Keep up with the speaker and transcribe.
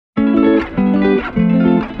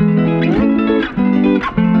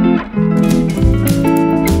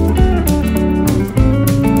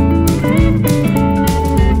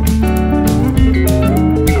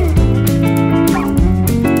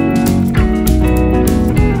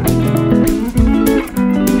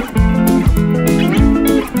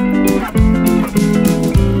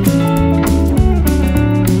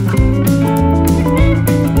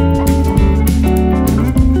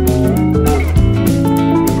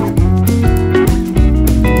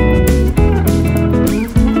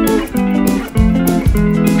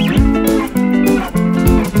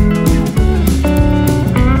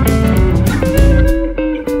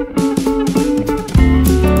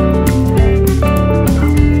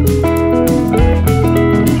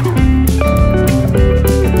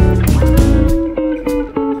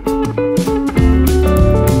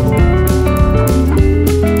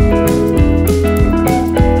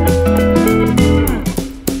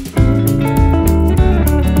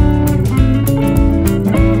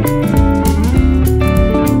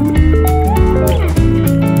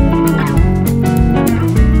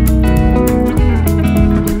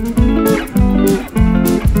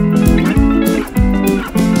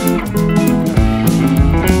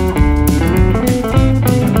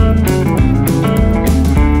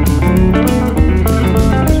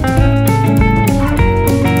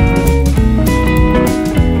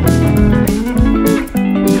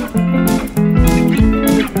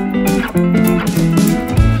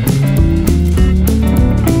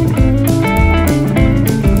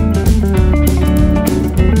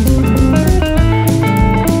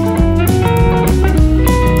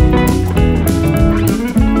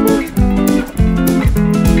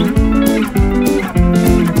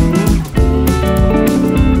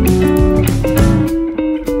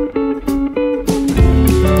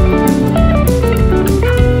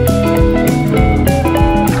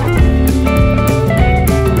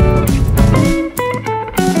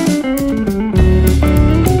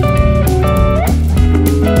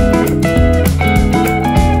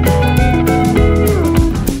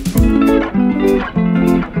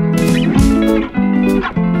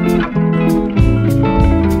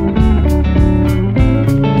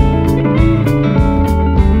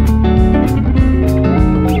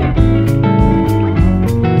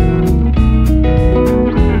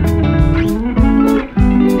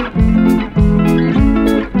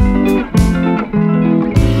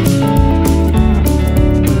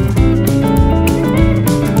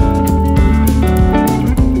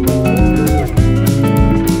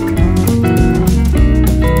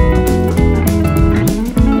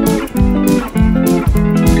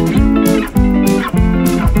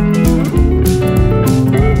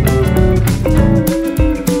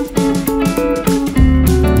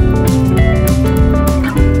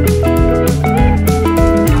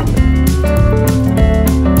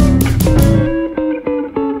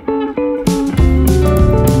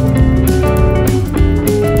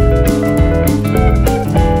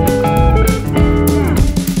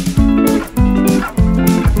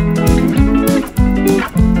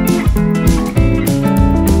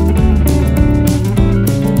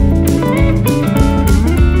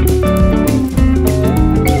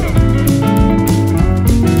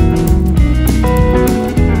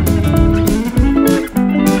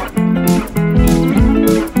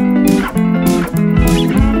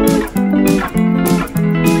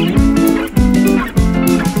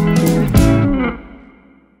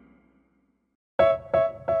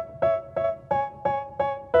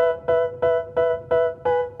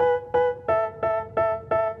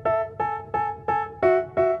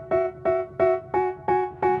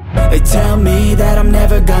tell me that I'm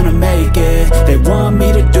never gonna make it. They want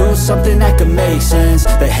me to do something that could make sense.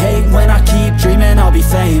 They hate when I keep dreaming I'll be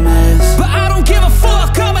famous, but I don't give a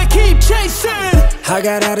fuck, I'ma keep chasing. I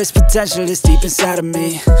got all this potential that's deep inside of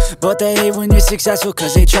me, but they hate when you're successful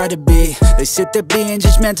cause they try to be. They sit there being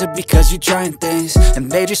judgmental because you're trying things, and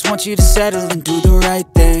they just want you to settle and do the right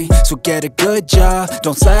thing. So get a good job,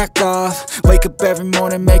 don't slack off. Wake up every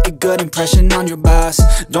morning, make a good impression on your boss.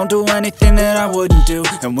 Don't do anything that I wouldn't do,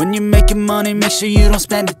 and when you're making money, make sure you don't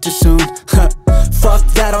spend it too soon. Fuck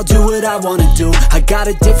that, I'll do what I wanna do. I got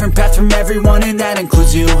a different path from everyone, and that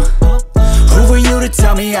includes you. Who are you to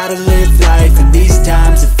tell me how to live life? In these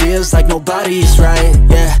times it feels like nobody is right,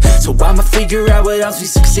 yeah. So I'ma figure out what else we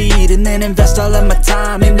succeed, and then invest all of my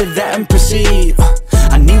time into that and proceed.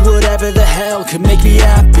 I need whatever the hell could make me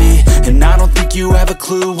happy, and I don't think you have a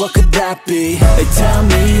clue what could that be. They tell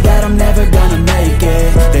me that I'm never gonna make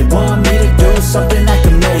it. They want me to do something that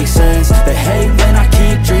could make sense. They hate when I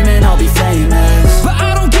keep dreaming I'll be famous, but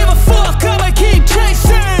I don't give a fuck, I'ma keep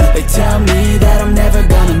chasing. They tell me that I'm never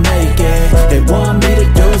gonna make it. They want me to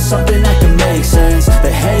do something that can make sense.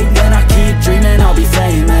 They hate when I keep dreaming I'll be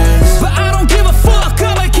famous, but I don't give a fuck,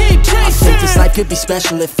 I'ma keep chasing. I think this life could be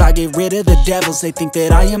special if I get rid of the devils. They think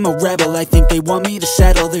that I am a rebel, I think they want me to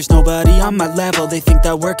settle. There's nobody on my level. They think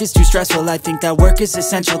that work is too stressful, I think that work is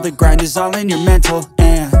essential. The grind is all in your mental,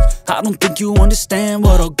 and I don't think you understand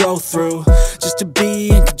what I'll go through just to be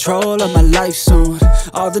in control of my life soon.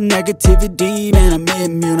 All the negativity, man, I'm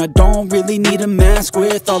immune. I don't really need a mask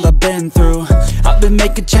with all I've been through. I've been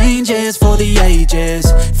making changes for the ages.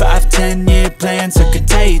 5-10 year plans are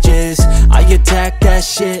contagious. I attack that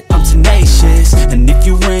shit, I'm tenacious. And if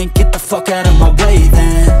you ain't, get the fuck out of my way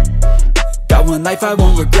then. Got one life, I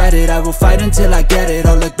won't regret it. I will fight until I get it.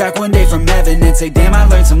 I'll look back one day from heaven and say damn, I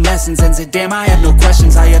learned some lessons. And say damn, I have no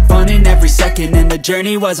questions. I had fun in every second, and the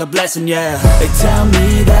journey was a blessing, yeah. They tell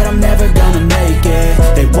me that I'm never gonna make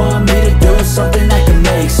it. They want me to do something that can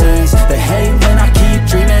make sense. They hate when I keep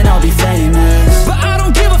dreaming I'll be famous, but I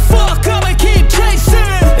don't give a fuck, I'ma keep chasing.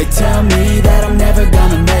 They tell me that I'm never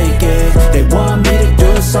gonna make it. They want me to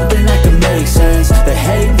do something that can make sense. They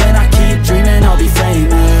hate when I keep dreaming I'll be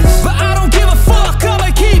famous, but I don't give a fuck,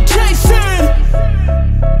 I'ma keep chasing.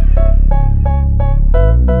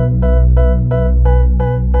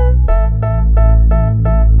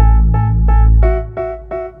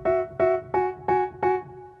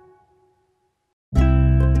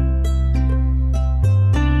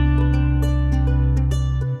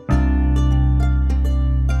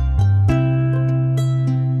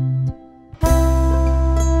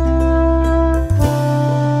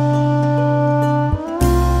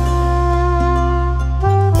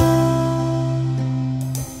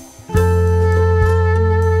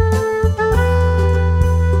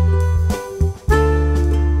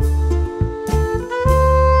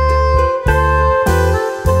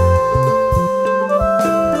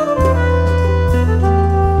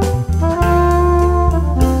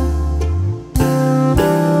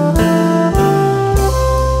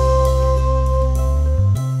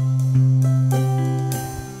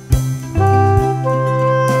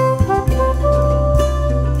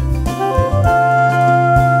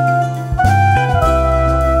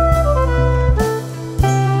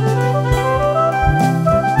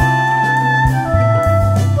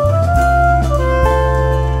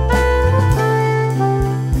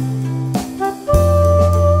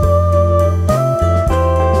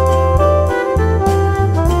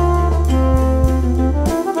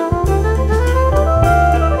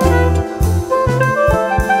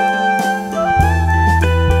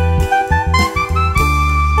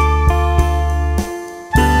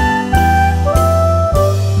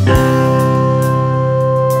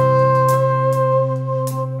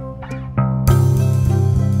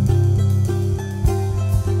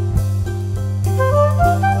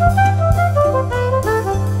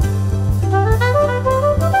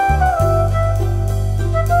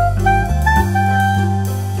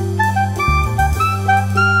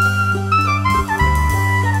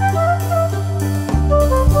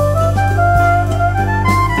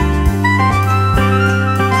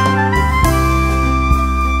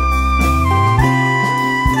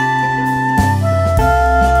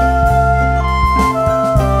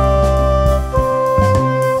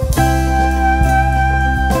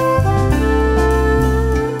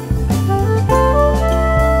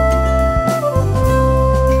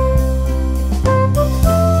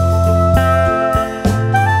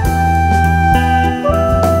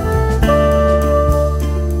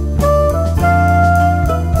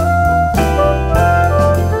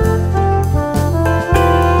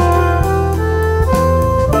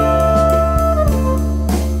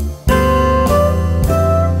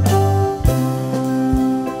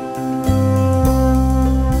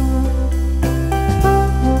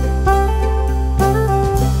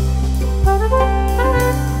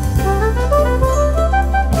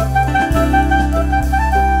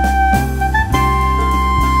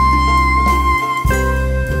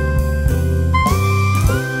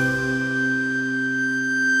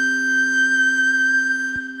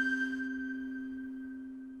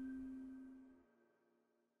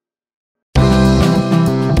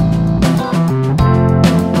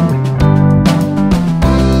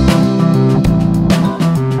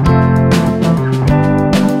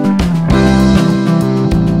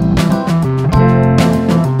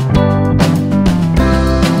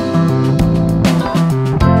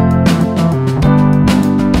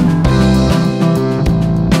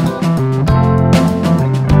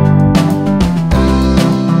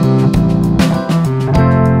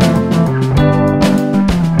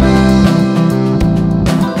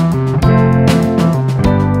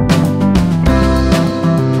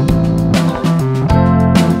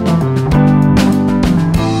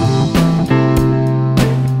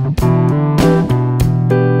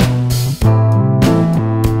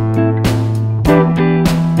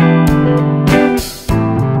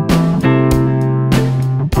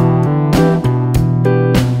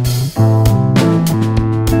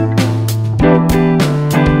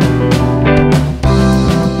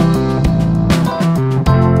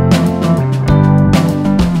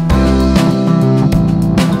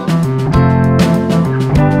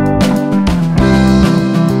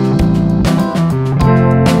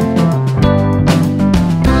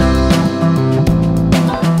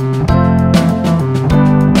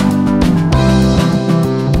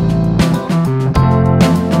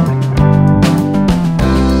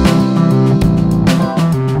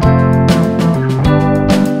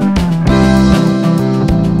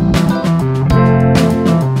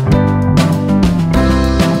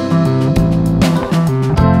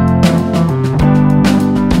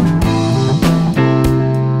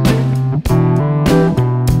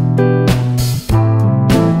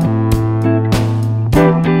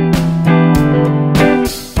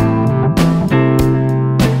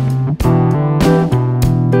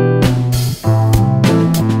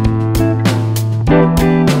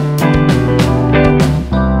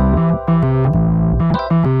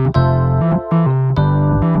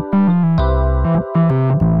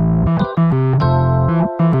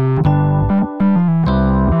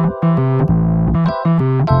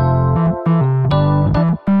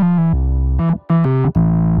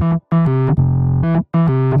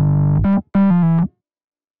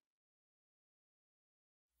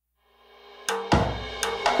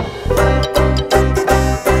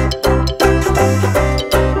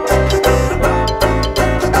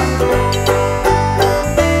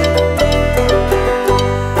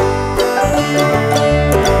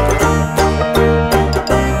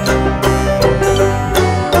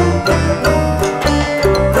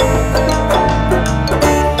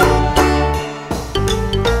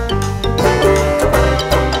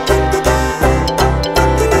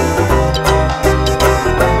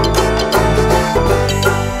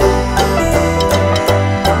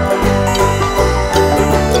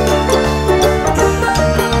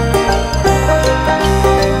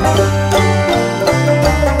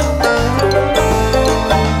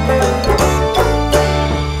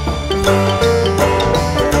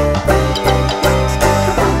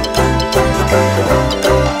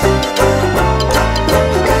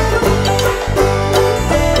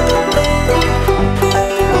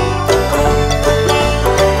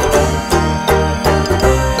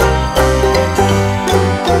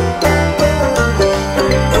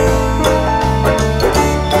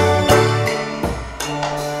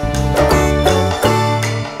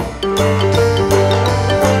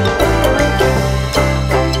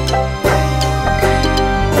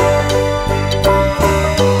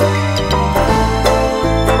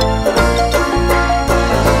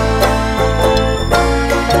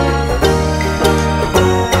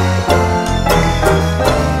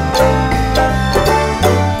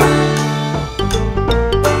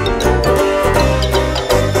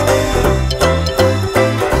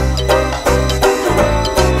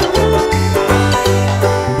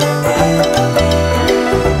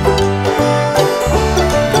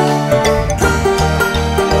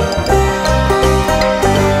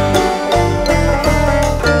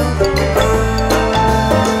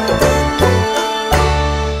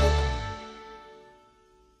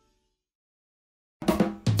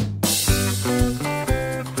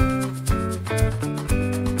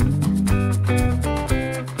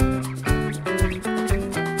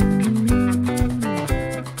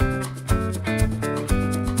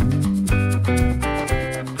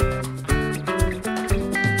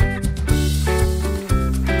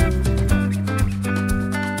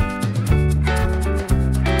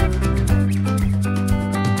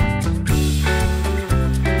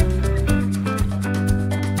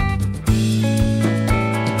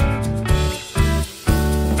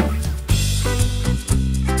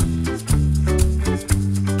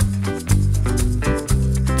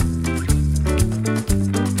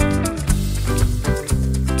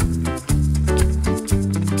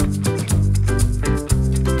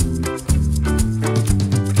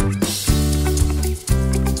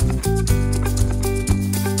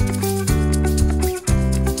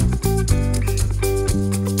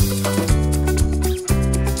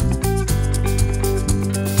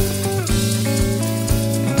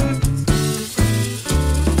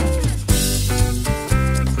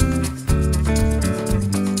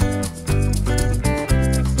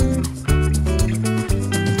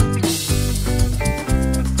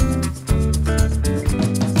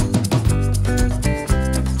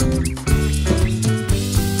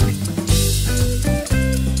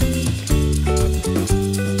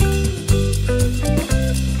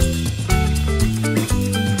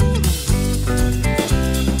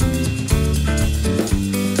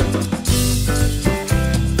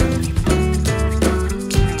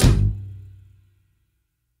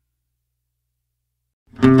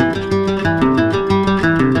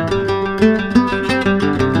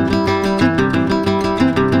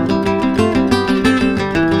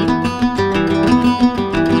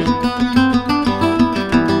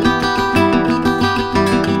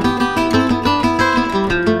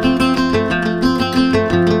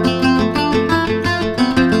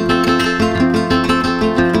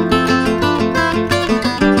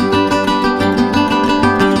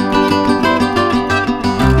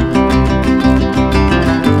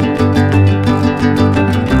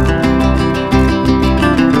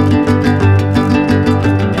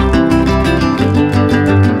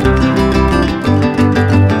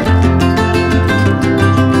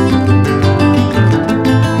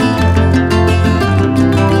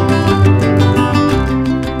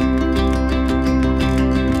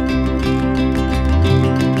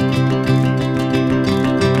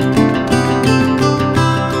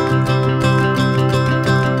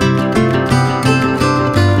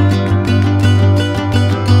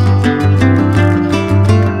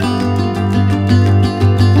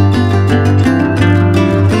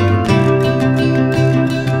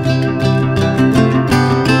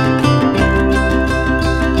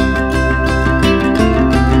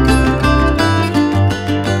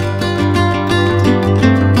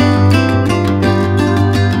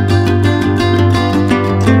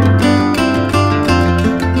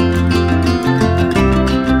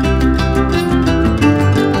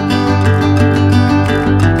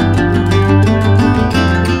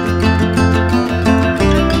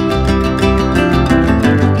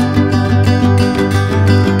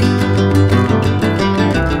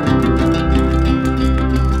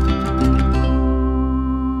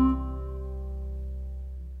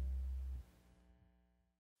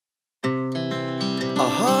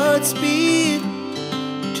 Godspeed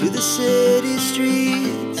to the city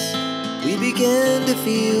streets. We began to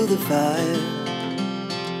feel the fire.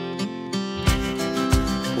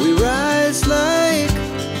 We rise like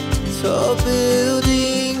tall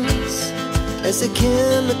buildings as the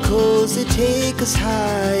chemicals, they take us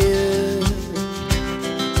higher.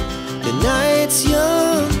 The night's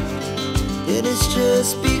young and it's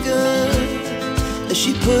just begun as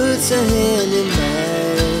she puts her hand in mine.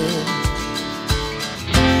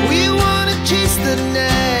 We wanna chase the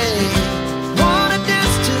night, wanna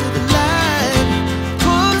dance to the light,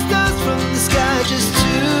 pull the stars from the sky, just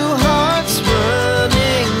two hearts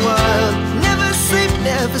running wild. Never sleep,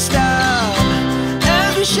 never stop,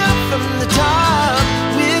 as we shout from the top.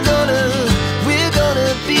 We're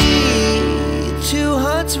gonna be two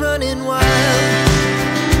hearts running wild.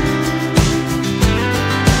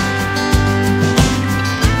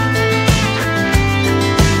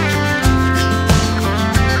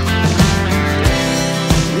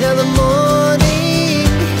 Now the morning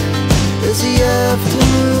is the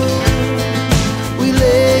afternoon. We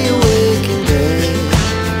lay awake in bed.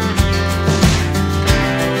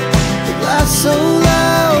 The laughs so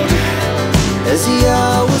loud as the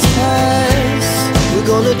hours pass. We're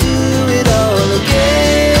gonna do it all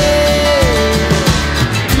again.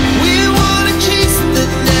 We wanna chase the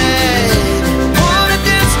night, wanna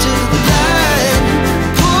dance to the light,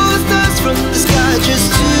 pull the stars from the sky, just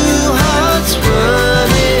two hearts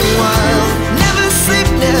running wild. Never sleep,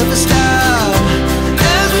 never stop,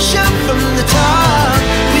 as we shout from the top.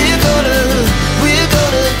 We're gonna be, we're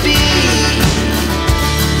gonna be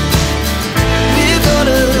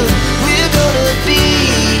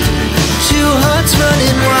two hearts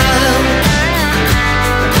running wild.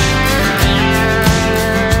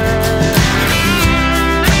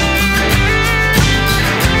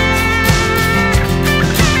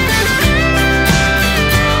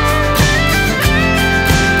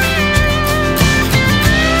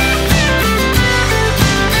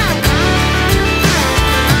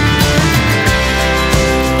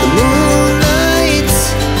 The moonlight,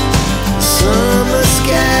 summer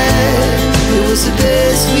sky, it was the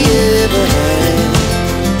best we ever had.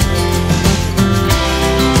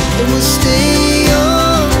 And we'll stay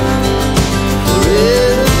young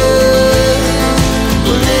forever.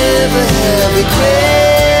 We'll never have regrets.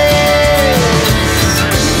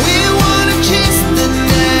 We wanna chase the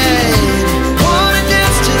night, wanna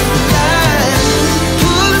dance to the light,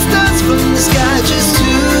 pull the stars from the sky, just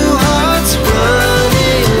two hearts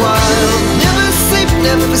running wild. Never sleep,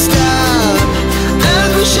 never stop, as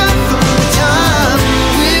we shout from the top.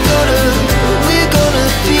 We're gonna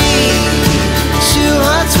be two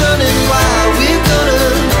hearts running wild. We're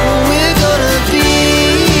gonna be,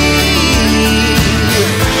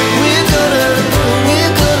 we're gonna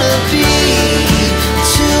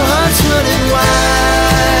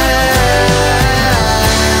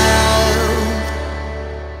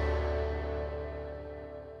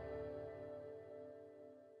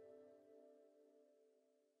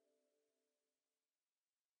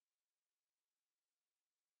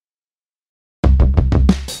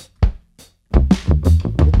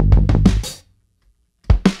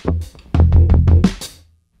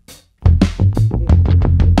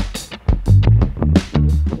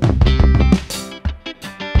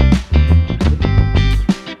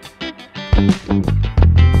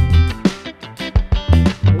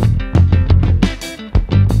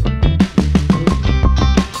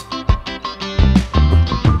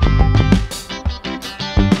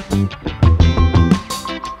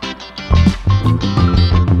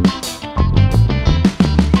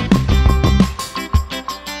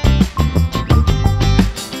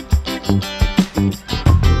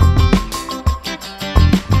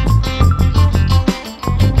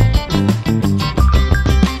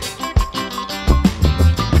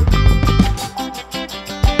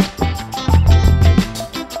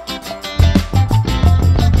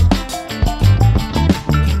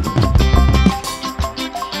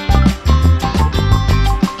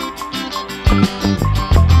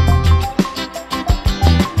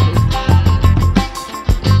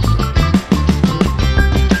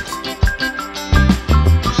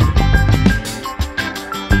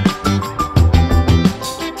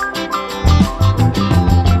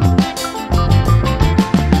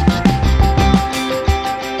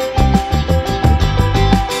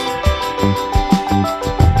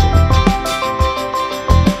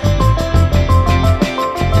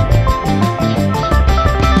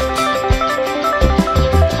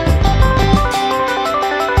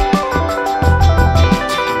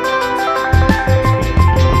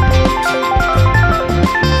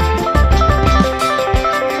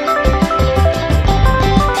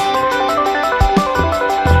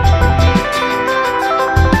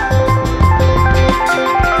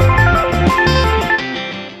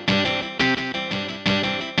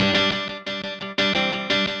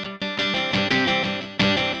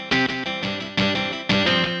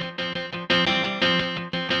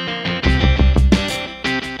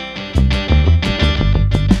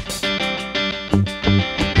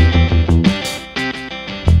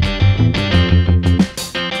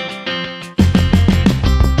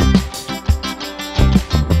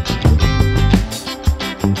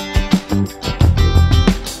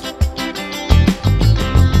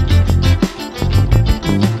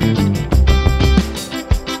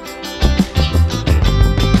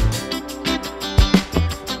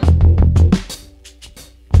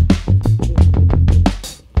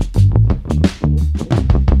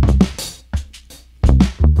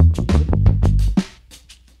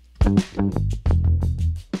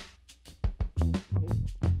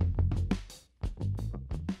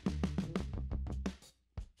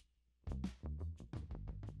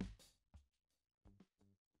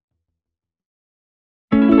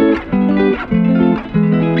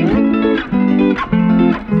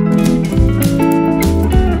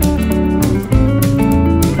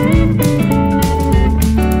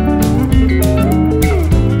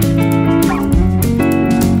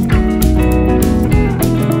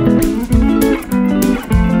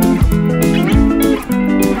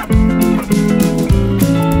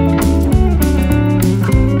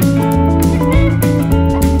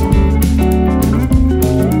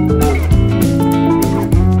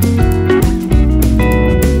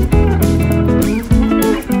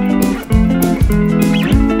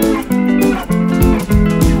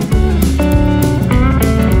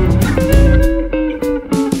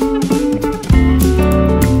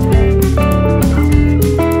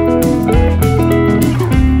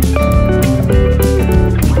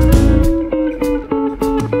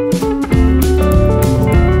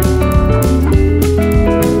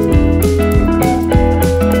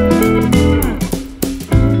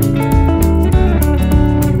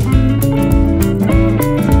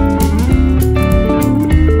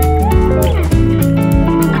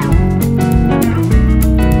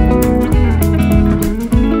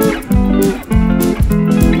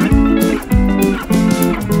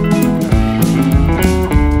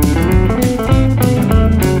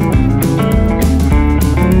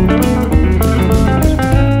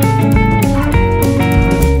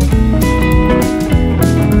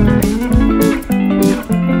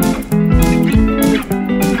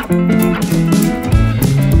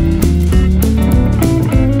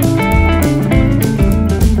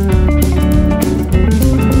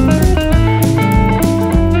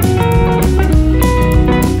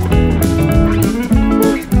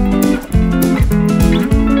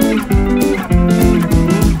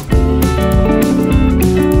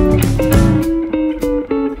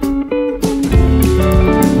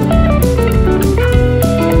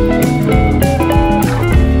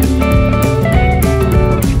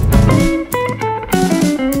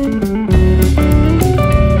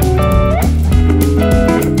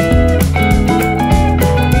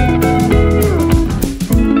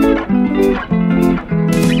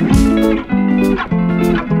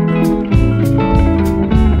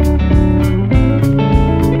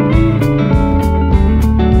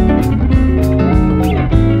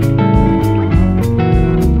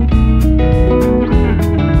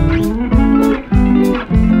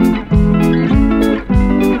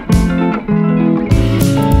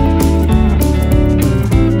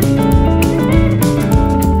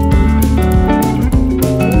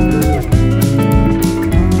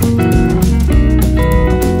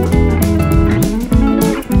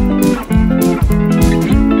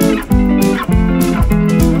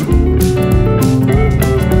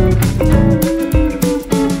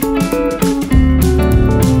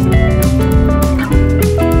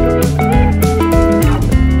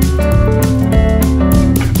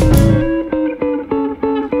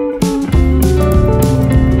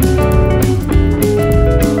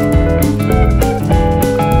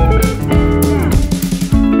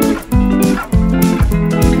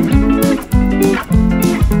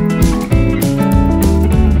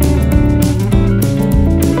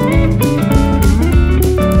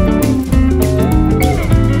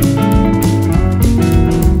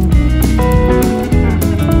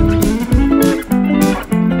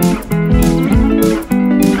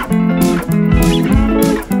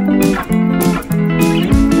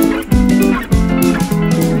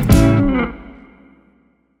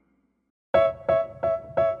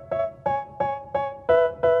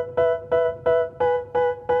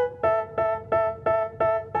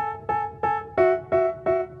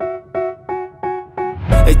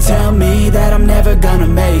They tell me that I'm never gonna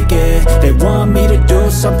make it. They want me to do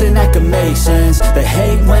something that could make sense. They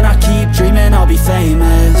hate when I keep dreaming I'll be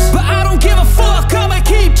famous, but I don't give a fuck, I'ma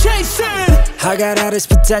keep chasing. I got all this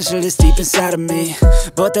potential that's deep inside of me,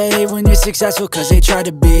 but they hate when you're successful cause they try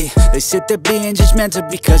to be. They sit there being judgmental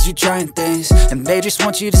because you're trying things, and they just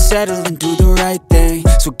want you to settle and do the right thing.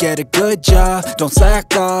 So get a good job, don't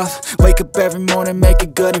slack off. Wake up every morning, make a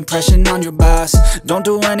good impression on your boss. Don't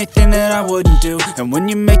do anything that I wouldn't do, and when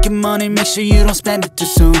you're making money, make sure you don't spend it too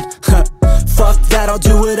soon. Fuck that, I'll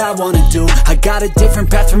do what I wanna do. I got a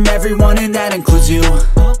different path from everyone, and that includes you.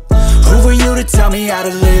 Who are you to tell me how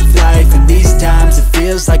to live life? In these times it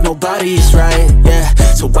feels like nobody's right, yeah.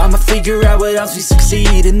 So I'ma figure out what else we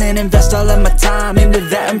succeed, and then invest all of my time into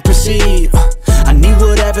that and proceed. I need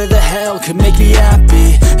whatever the hell could make me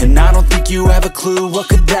happy, and I don't think you have a clue what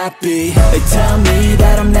could that be. They tell me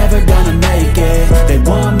that I'm never gonna make it. They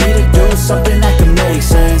want me to do something that can make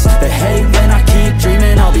sense. They hate when I keep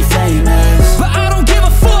dreaming I'll be famous, but I don't give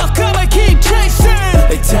a fuck, I'ma keep chasing.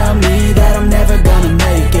 They tell me that I'm never gonna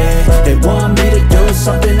make it. They want me to do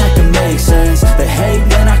something that can make sense. They hate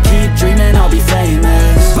when I keep dreaming I'll be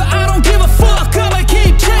famous, but I don't give a fuck, I'ma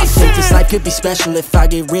keep chasing. I think this life could be special if I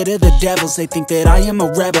get rid of the devils. They think that I am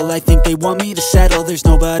a rebel, I think they want me to settle. There's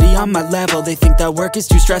nobody on my level. They think that work is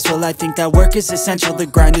too stressful, I think that work is essential. The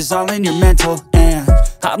grind is all in your mental, and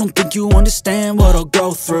I don't think you understand what I'll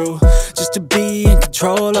go through just to be in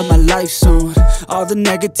control of my life soon. All the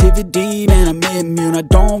negativity, man, I'm immune. I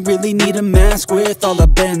don't really need a mask with all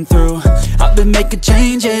I've been through. I've been making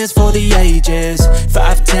changes for the ages.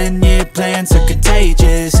 5-10 year plans are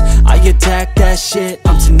contagious. I attack that shit,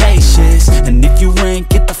 I'm tenacious. And if you ain't,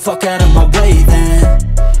 get the fuck out of my way then.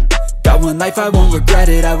 Got one life, I won't regret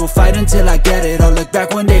it. I will fight until I get it. I'll look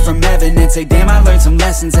back one day from heaven and say, damn, I learned some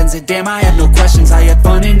lessons. And say, damn, I had no questions. I had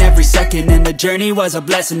fun in every second, and the journey was a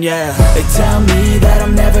blessing, yeah. They tell me that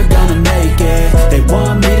I'm never gonna make it. They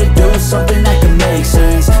want me to do something that can make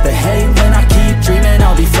sense. They hate when I keep dreaming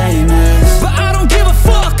I'll be famous, but I don't give a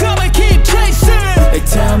fuck, I'ma keep chasing. They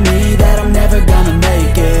tell me that I'm never gonna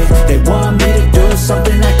make it. They want me to do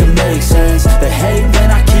something that can make sense. They hate when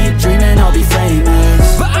I keep dreaming I'll be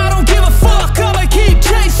famous, but I don't give a fuck, I'ma keep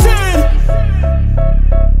chasing.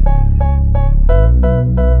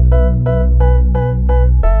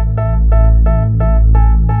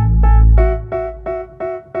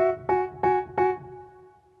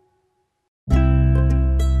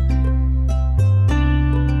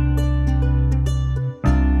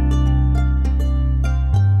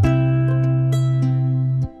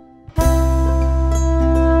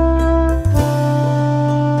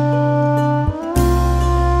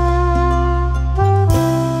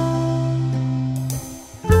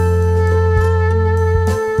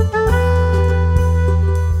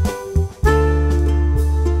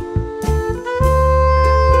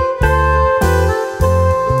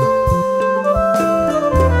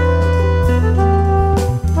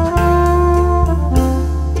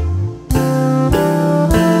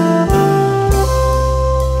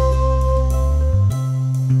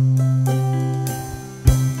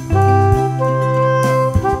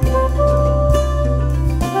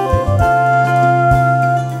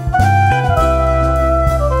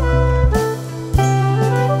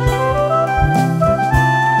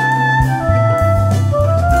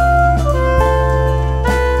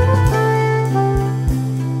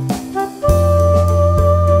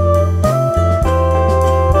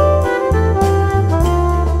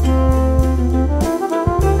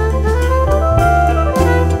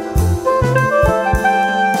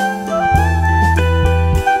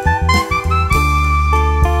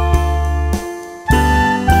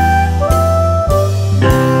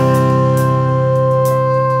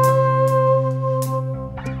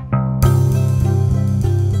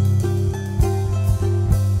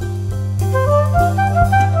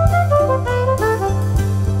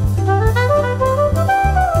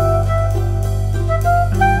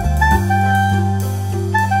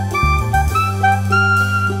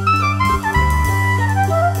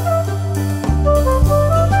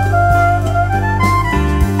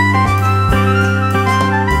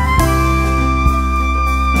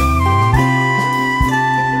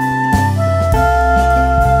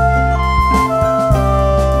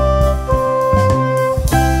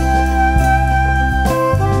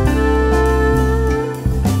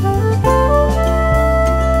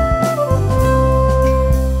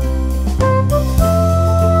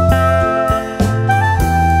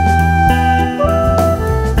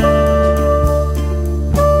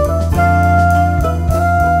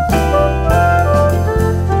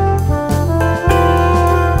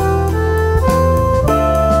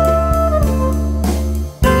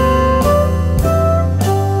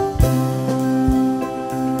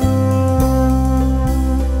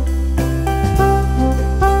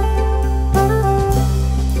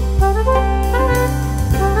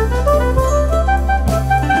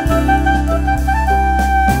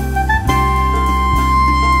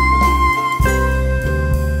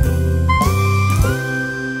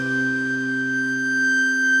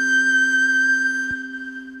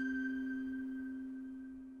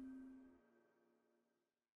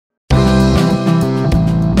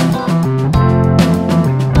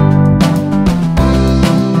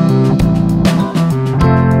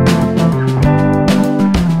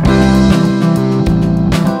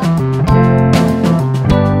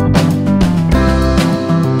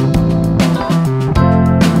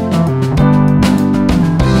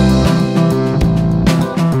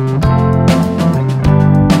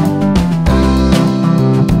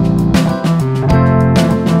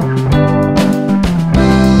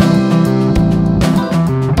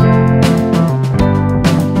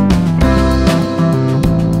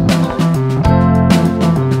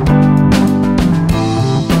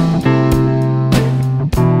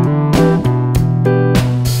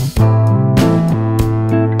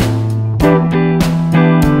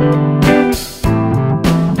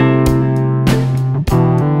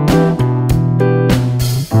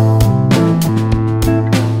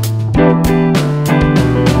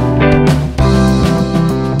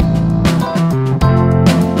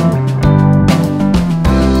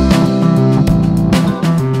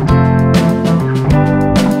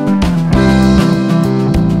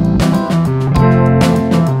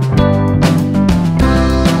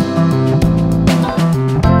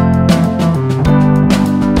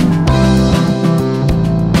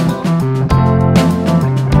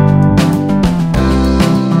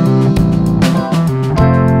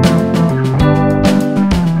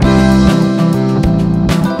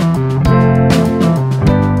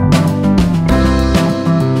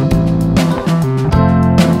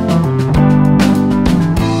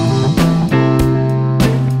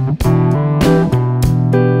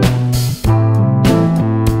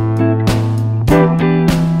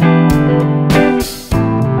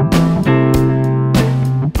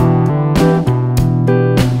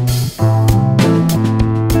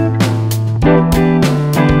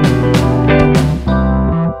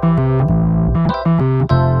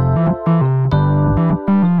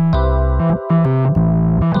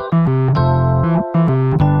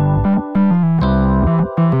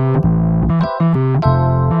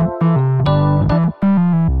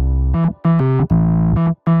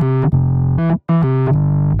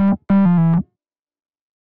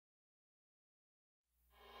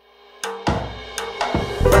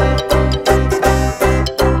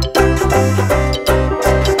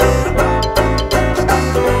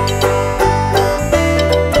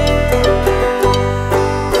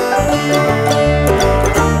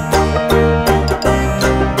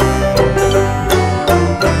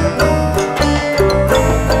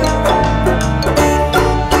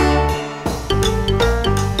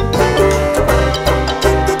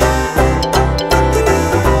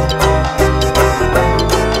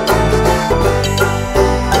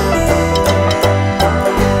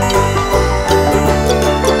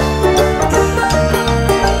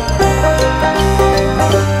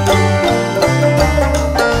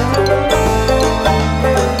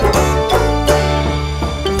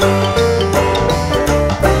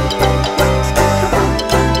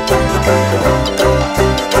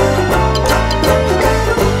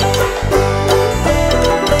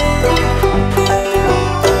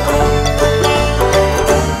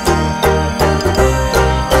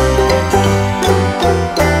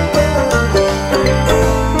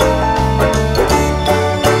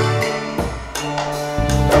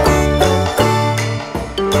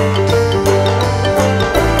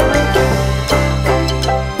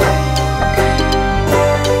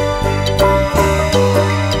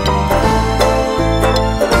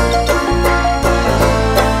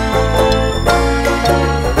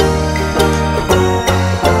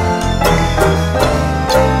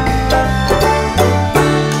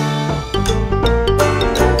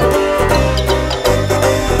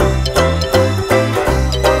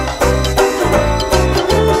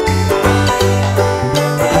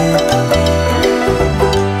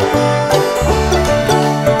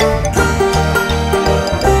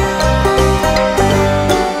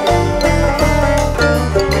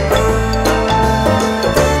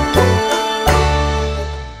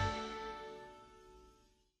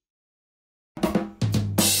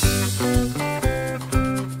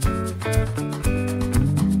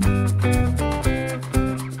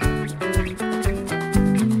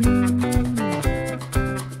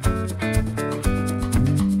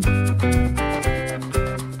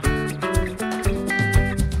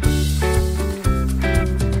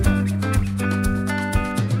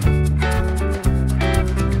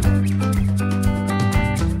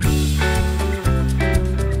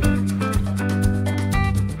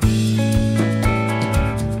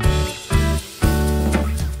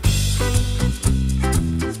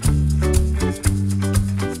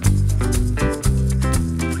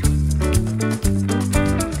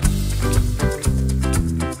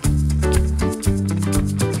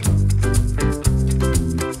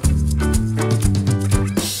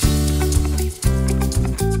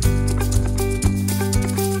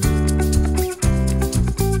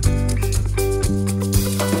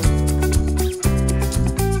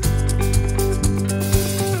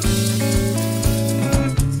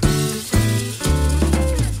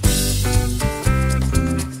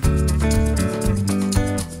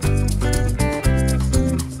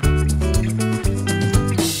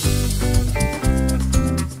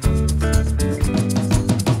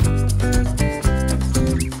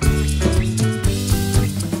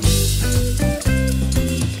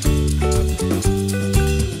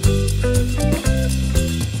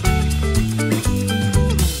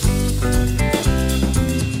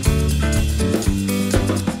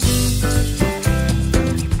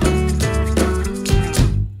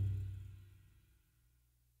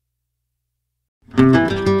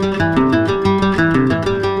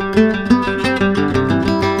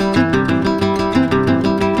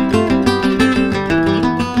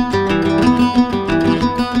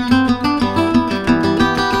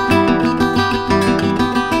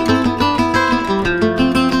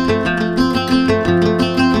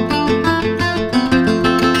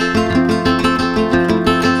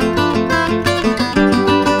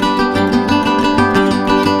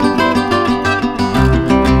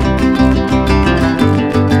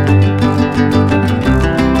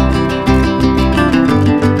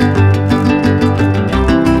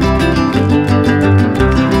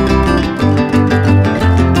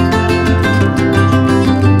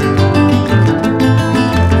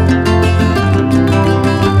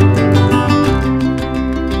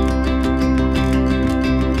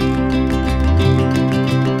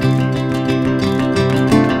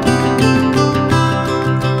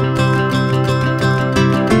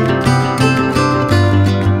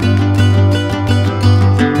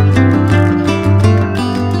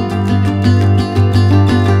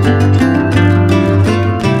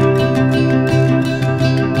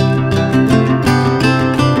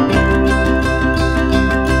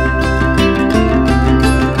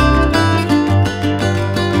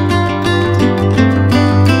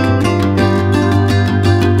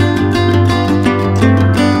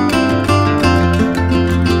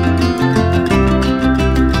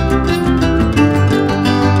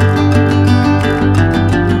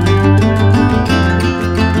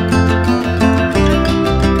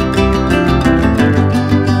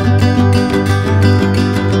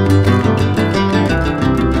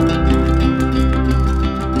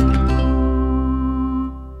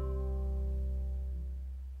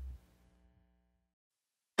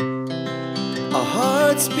 Our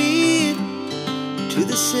hearts beat to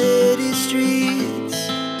the city streets.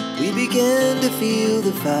 We began to feel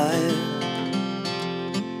the fire.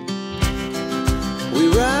 We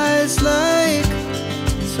rise like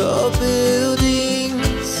tall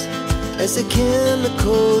buildings as the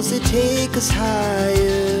chemicals, they take us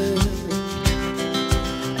higher.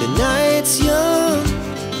 The night's young,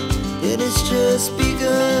 it has just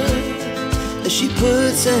begun as she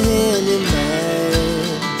puts her hand in mine.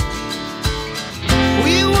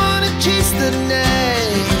 We wanna chase the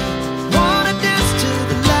night, wanna dance to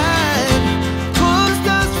the light, pull the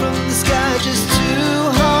stars from the sky, just two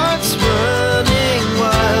hearts running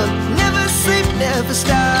wild. Never sleep, never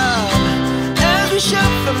stop, as we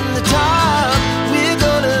shout from the top. We're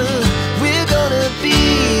gonna be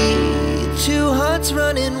two hearts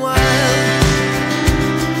running wild.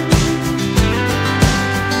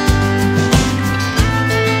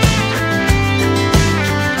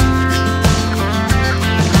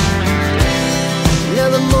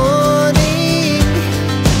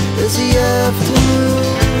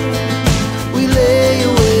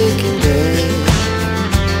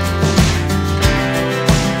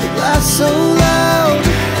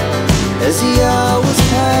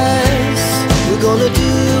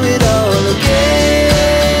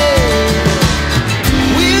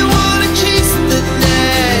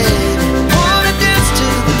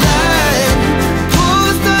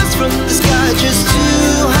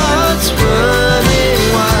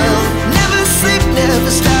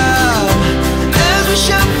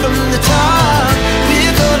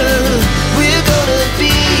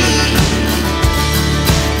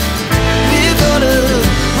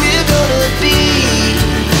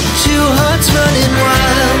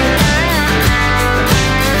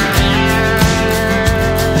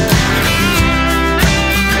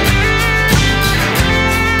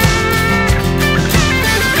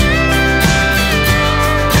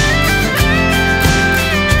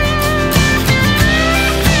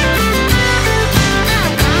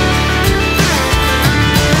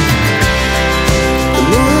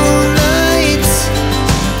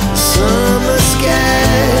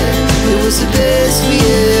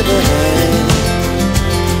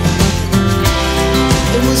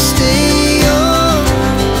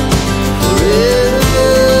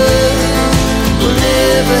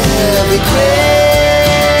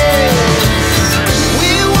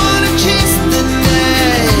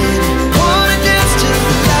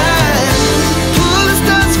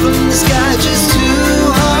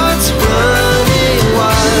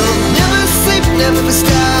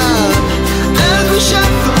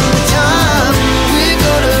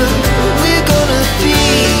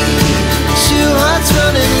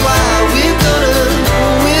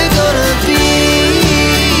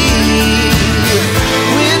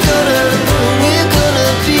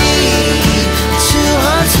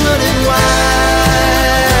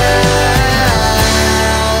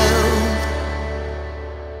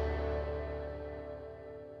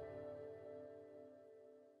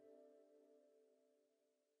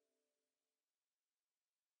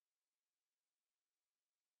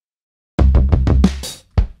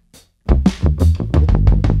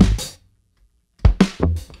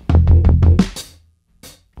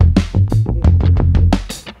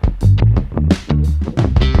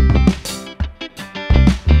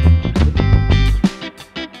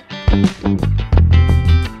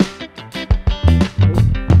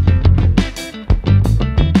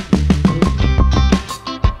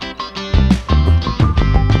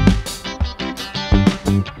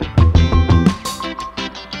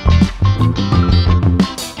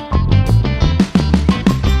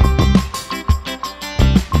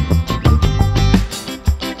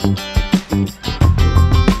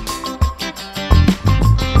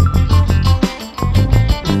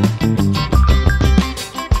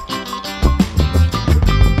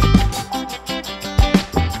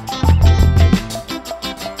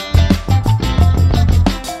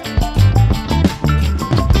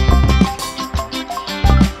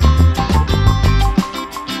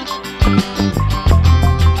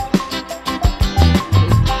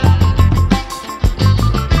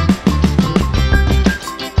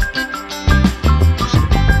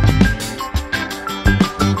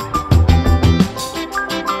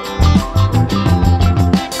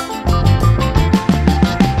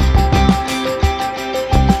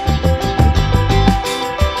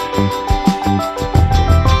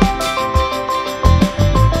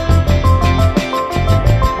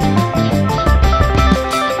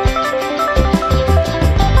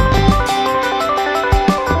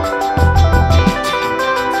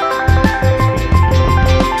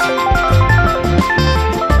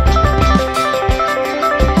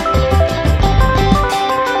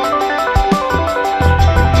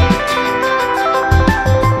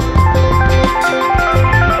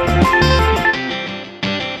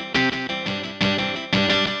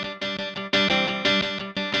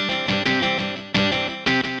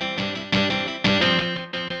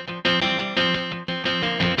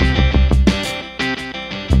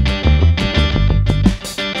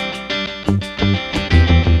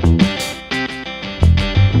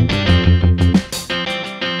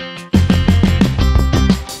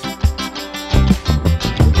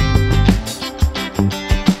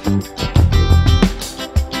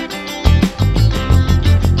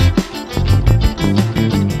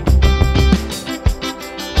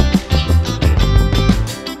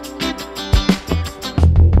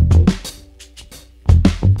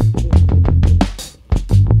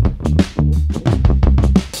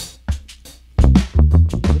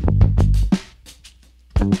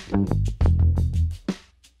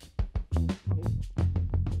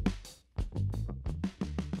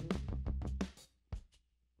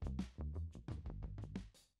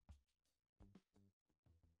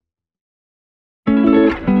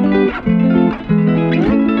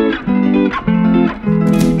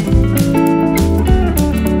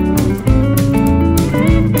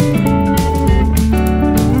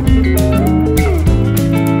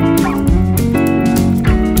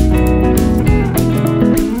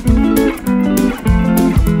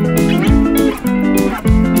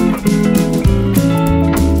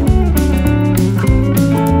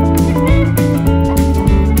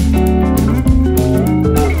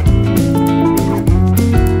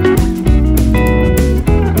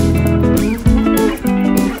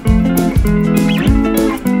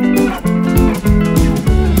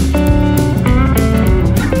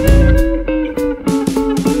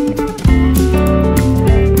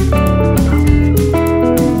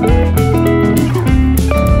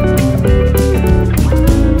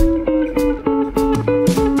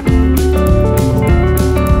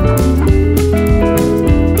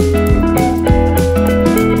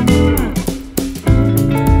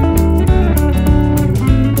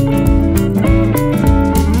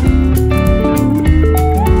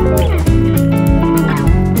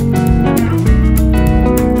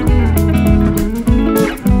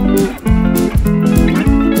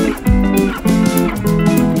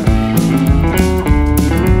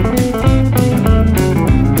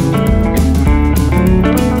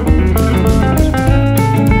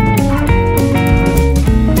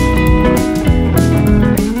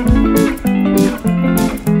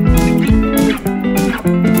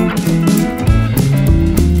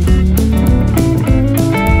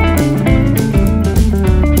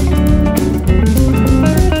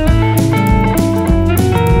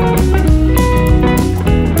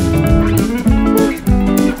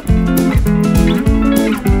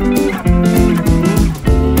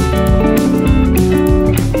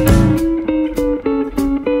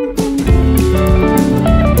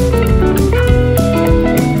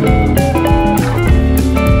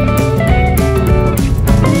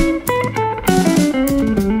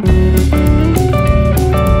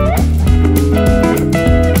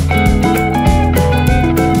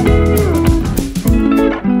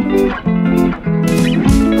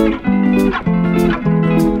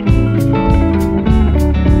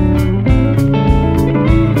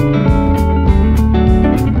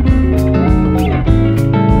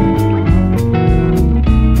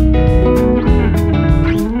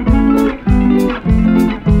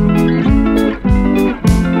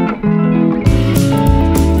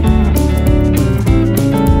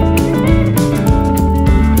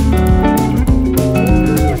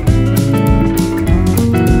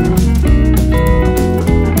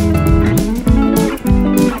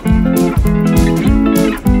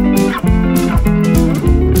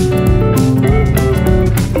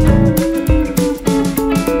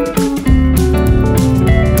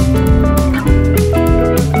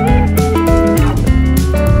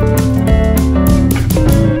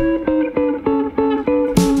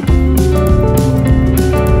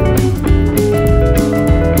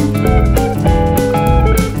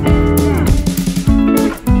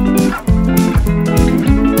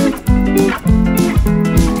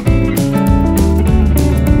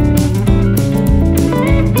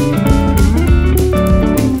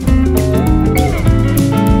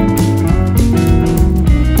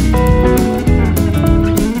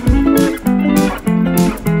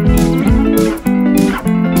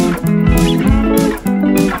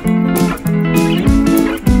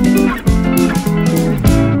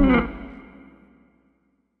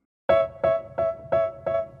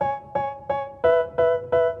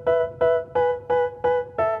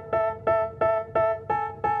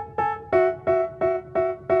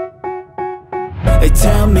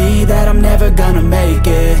 tell me that I'm never gonna make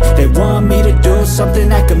it. They want me to do something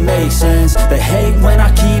that could make sense. They hate when I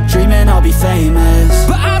keep dreaming I'll be famous,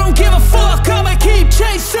 but I don't give a fuck, I'ma keep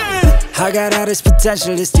chasing. I got all this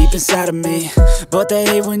potential that's deep inside of me, but they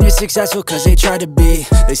hate when you're successful cause they try to be.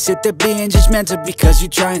 They sit there being judgmental because you're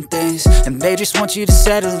trying things, and they just want you to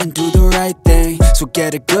settle and do the right thing. So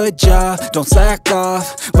get a good job, don't slack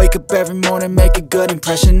off. Wake up every morning, make a good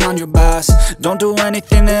impression on your boss. Don't do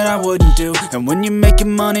anything that I wouldn't do, and when you're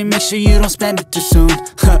making money, make sure you don't spend it too soon.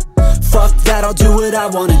 Fuck that, I'll do what I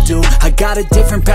wanna do. I got a different path